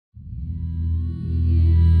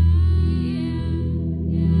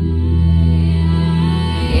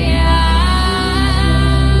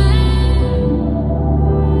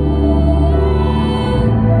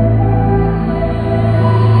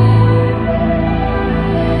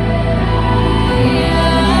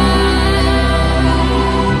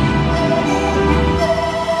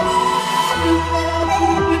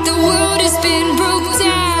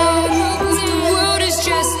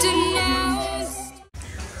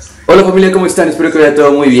Hola familia, ¿cómo están? Espero que vaya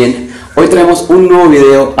todo muy bien. Hoy traemos un nuevo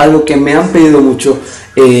video, algo que me han pedido mucho,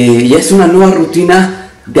 y es una nueva rutina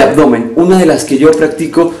de abdomen, una de las que yo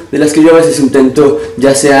practico, de las que yo a veces intento,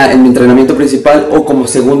 ya sea en mi entrenamiento principal o como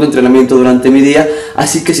segundo entrenamiento durante mi día.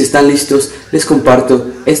 Así que si están listos, les comparto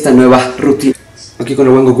esta nueva rutina. Aquí con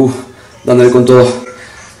el buen Goku, dándole con todo.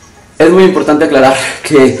 Es muy importante aclarar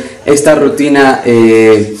que esta rutina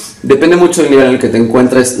depende mucho del nivel en el que te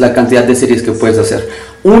encuentres, la cantidad de series que puedes hacer.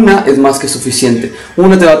 Una es más que suficiente,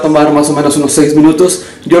 una te va a tomar más o menos unos 6 minutos.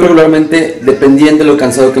 Yo regularmente, dependiendo de lo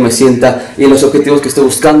cansado que me sienta y los objetivos que estoy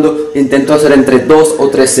buscando, intento hacer entre 2 o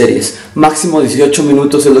 3 series. Máximo 18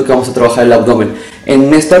 minutos es lo que vamos a trabajar el abdomen.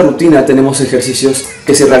 En esta rutina tenemos ejercicios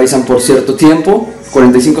que se realizan por cierto tiempo,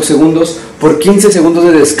 45 segundos, por 15 segundos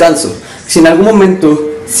de descanso. Si en algún momento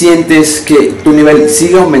sientes que tu nivel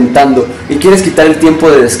sigue aumentando y quieres quitar el tiempo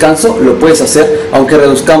de descanso, lo puedes hacer, aunque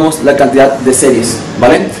reduzcamos la cantidad de series,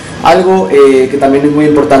 ¿vale? Algo que también es muy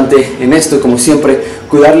importante en esto, como siempre,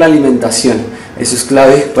 cuidar la alimentación. Eso es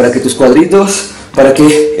clave para que tus cuadritos, para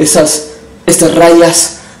que estas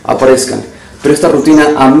rayas aparezcan. Pero esta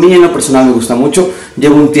rutina a mí en lo personal me gusta mucho,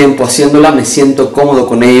 llevo un tiempo haciéndola, me siento cómodo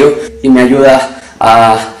con ello y me ayuda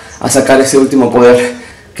a sacar ese último poder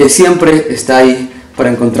que siempre está ahí para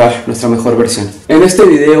encontrar nuestra mejor versión. En este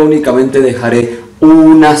video únicamente dejaré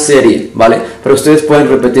una serie, ¿vale? Pero ustedes pueden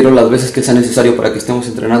repetirlo las veces que sea necesario para que estemos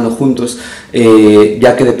entrenando juntos,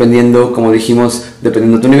 ya que dependiendo, como dijimos,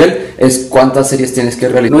 dependiendo de tu nivel, es cuántas series tienes que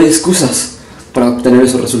realizar. No hay excusas para obtener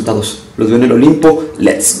esos resultados. Los veo en el Olimpo.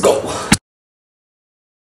 ¡Let's go!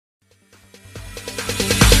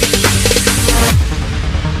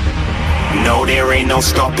 No, there ain't no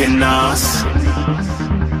stopping us.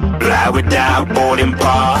 Fly without boarding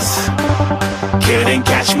pass. Couldn't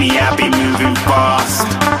catch me, I'll be moving fast.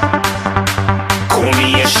 Call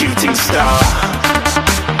me a shooting star.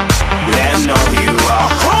 Let 'em know who you are.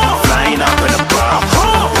 Flying up in a bar.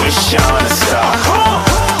 Wish on a star.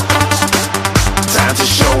 Time to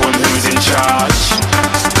show 'em who's in charge.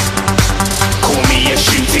 Call me a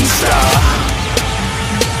shooting star.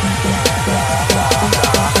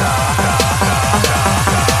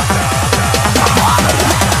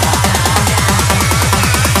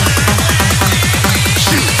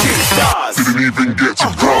 Didn't even get to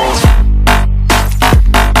cross.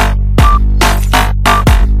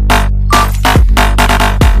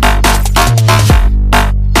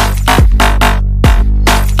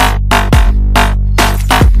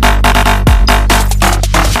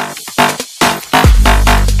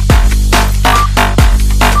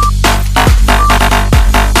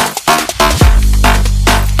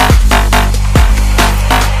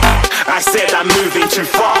 I said I'm moving too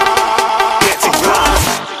far. Get to cross.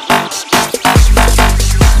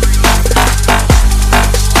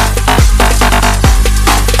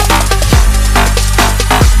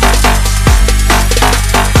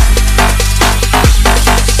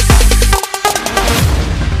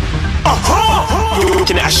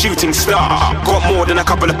 Shooting star, got more than a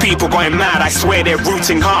couple of people going mad. I swear they're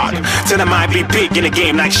rooting hard. Tell them I'd be big in the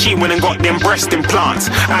game like she went and got them breast implants.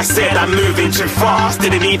 I said I'm moving too fast,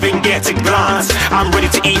 didn't even get to glance. I'm ready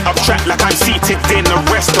to eat up track like I'm seated in a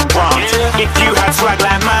restaurant. If you had swag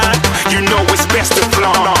like mine, you know it's best to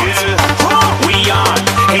flaunt. We aren't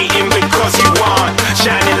hating because you aren't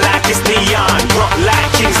shining like it's neon, rock like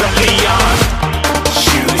kings of Leon.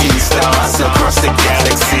 Shooting stars across the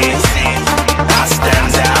galaxy. I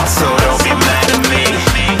stand out, so don't be mad at me.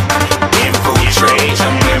 Infiltrate,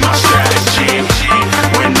 I'm with my strategy.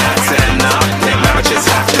 When I turn up, then I just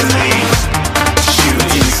have to leave.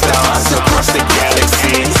 Shooting stars across the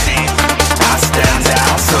galaxy. I stand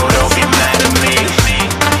out, so don't be mad at me.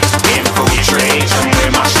 Infiltrate, I'm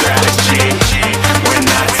with my strategy. When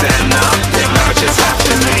I turn up, then I just have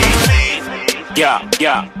to leave. Yeah,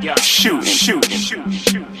 shooting. Yeah, shooting.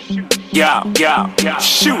 Yeah,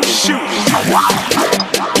 shooting.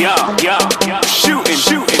 Yeah,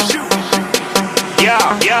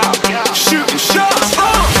 shooting shots.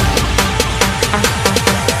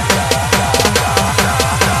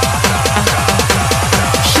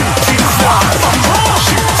 Shooting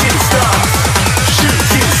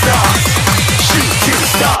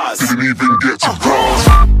stars. Didn't even get to cross.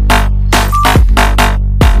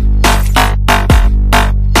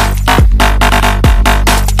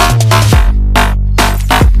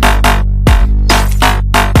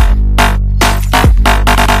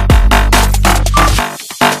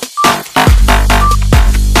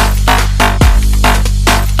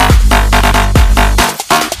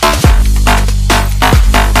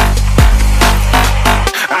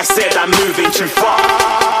 I said I'm moving too far.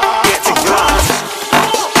 Get to glass.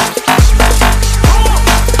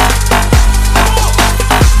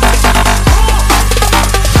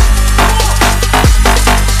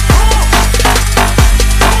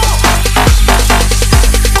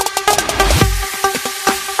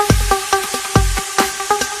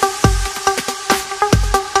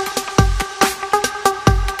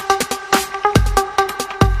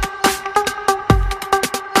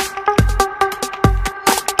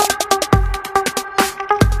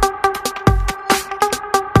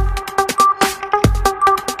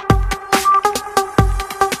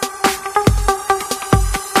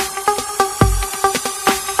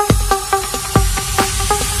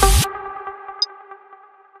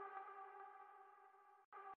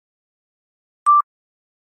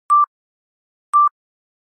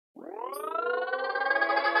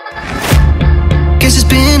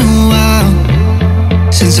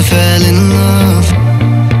 since I fell in love,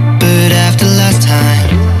 but after last time,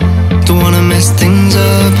 don't wanna mess things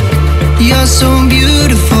up. You're so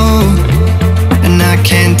beautiful, and I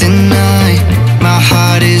can't deny, my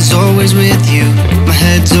heart is always with you, my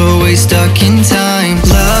head's always stuck in time.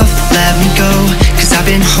 Love, let me go, cause I've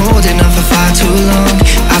been holding on for far too long.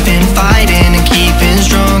 I've been fighting and keeping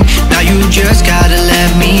strong, now you just gotta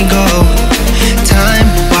let me go. Time,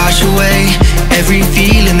 wash away every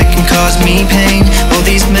feeling that can cause me pain. All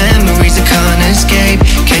these memories I can't escape,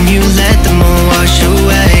 can you let them all wash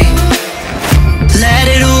away? Let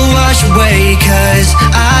it all wash away, cause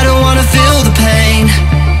I don't wanna feel the pain.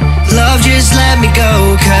 Love, just let me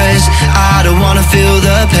go, cause I don't wanna feel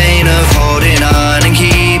the pain of holding on and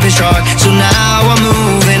keeping strong. So now I'm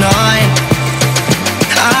moving on,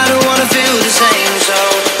 I don't wanna feel the same. So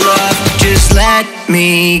love, just let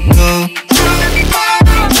me go.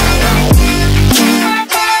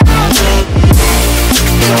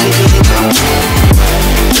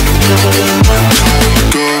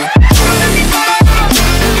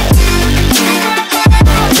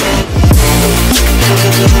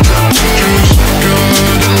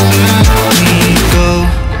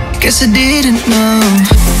 Guess I didn't know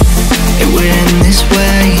it would end this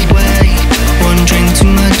way. One drink too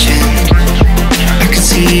much and I could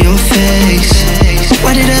see your face.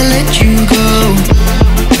 Why did I let you go?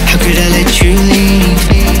 How could I let you leave?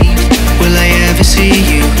 Will I ever see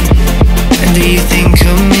you? And do you think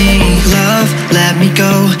of me? Love, let me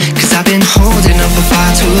go, cause I've been holding up for far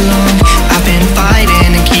too long. I've been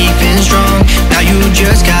fighting and keeping strong, now you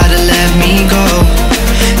just gotta let me go.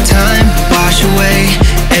 Time, wash away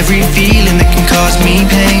every feeling that can cause me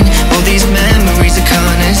pain. All these memories I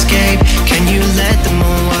can't escape, can you let them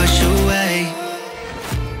all wash away?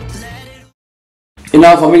 Y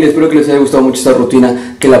nada, familia, espero que les haya gustado mucho esta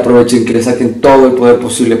rutina, que la aprovechen, que le saquen todo el poder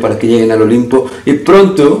posible para que lleguen al Olimpo, y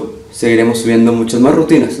pronto seguiremos subiendo muchas más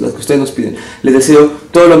rutinas, las que ustedes nos piden. Les deseo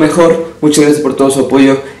todo lo mejor, muchas gracias por todo su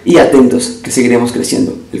apoyo y atentos, que seguiremos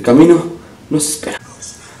creciendo. El camino nos espera.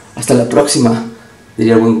 Hasta la próxima,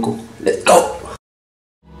 diría el buen Q. Let's go.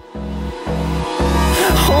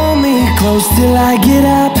 Hold me close till I get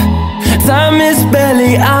up. Time is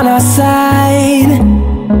barely on our side.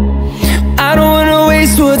 I don't wanna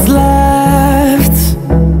waste what's left.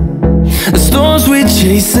 The storms we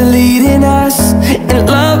chase are leading us, and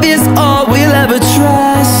love is all we'll ever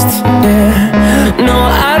trust. Yeah, no,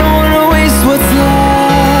 I don't wanna waste what's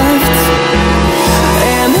left.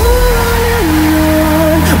 And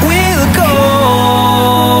on we'll go,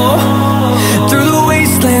 through the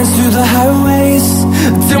wastelands, through the highways,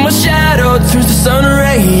 till my shadow turns to sun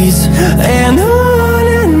rays. And on